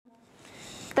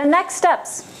The next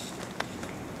steps.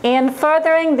 In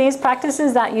furthering these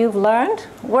practices that you've learned,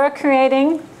 we're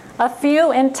creating a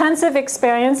few intensive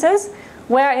experiences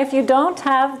where if you don't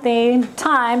have the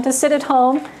time to sit at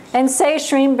home and say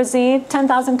Shreem Brzee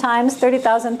 10,000 times,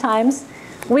 30,000 times,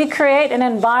 we create an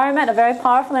environment, a very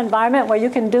powerful environment where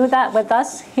you can do that with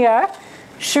us here.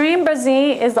 Shreem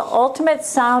Brzee is the ultimate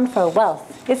sound for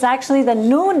wealth. It's actually the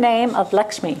new name of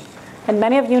Lakshmi. And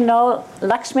many of you know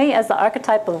Lakshmi as the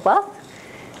archetype of wealth.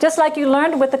 Just like you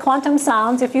learned with the quantum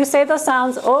sounds, if you say those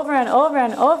sounds over and over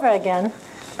and over again,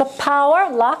 the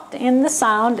power locked in the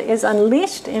sound is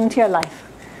unleashed into your life.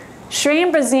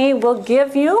 Shreem Brzee will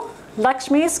give you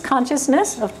Lakshmi's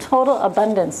consciousness of total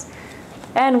abundance.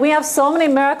 And we have so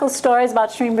many miracle stories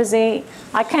about Shreem Brzee.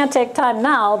 I can't take time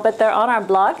now, but they're on our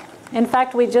blog. In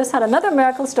fact, we just had another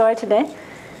miracle story today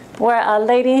where a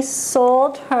lady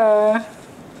sold her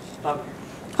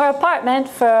apartment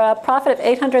for a profit of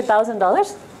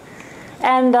 $800,000.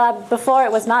 And before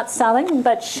it was not selling,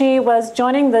 but she was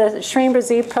joining the Shreem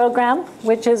Brzee program,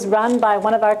 which is run by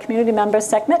one of our community members,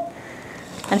 Sekhmet,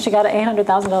 and she got an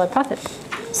 $800,000 profit.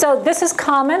 So this is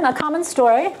common, a common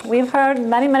story. We've heard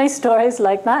many, many stories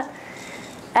like that.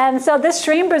 And so this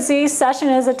Shreem Brzee session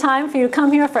is a time for you to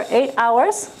come here for 8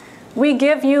 hours. We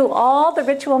give you all the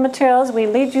ritual materials. We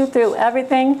lead you through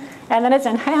everything. And then it's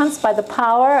enhanced by the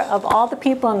power of all the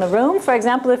people in the room. For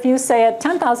example, if you say it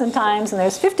 10,000 times and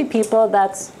there's 50 people,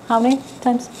 that's how many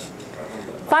times?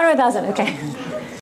 500,000, okay.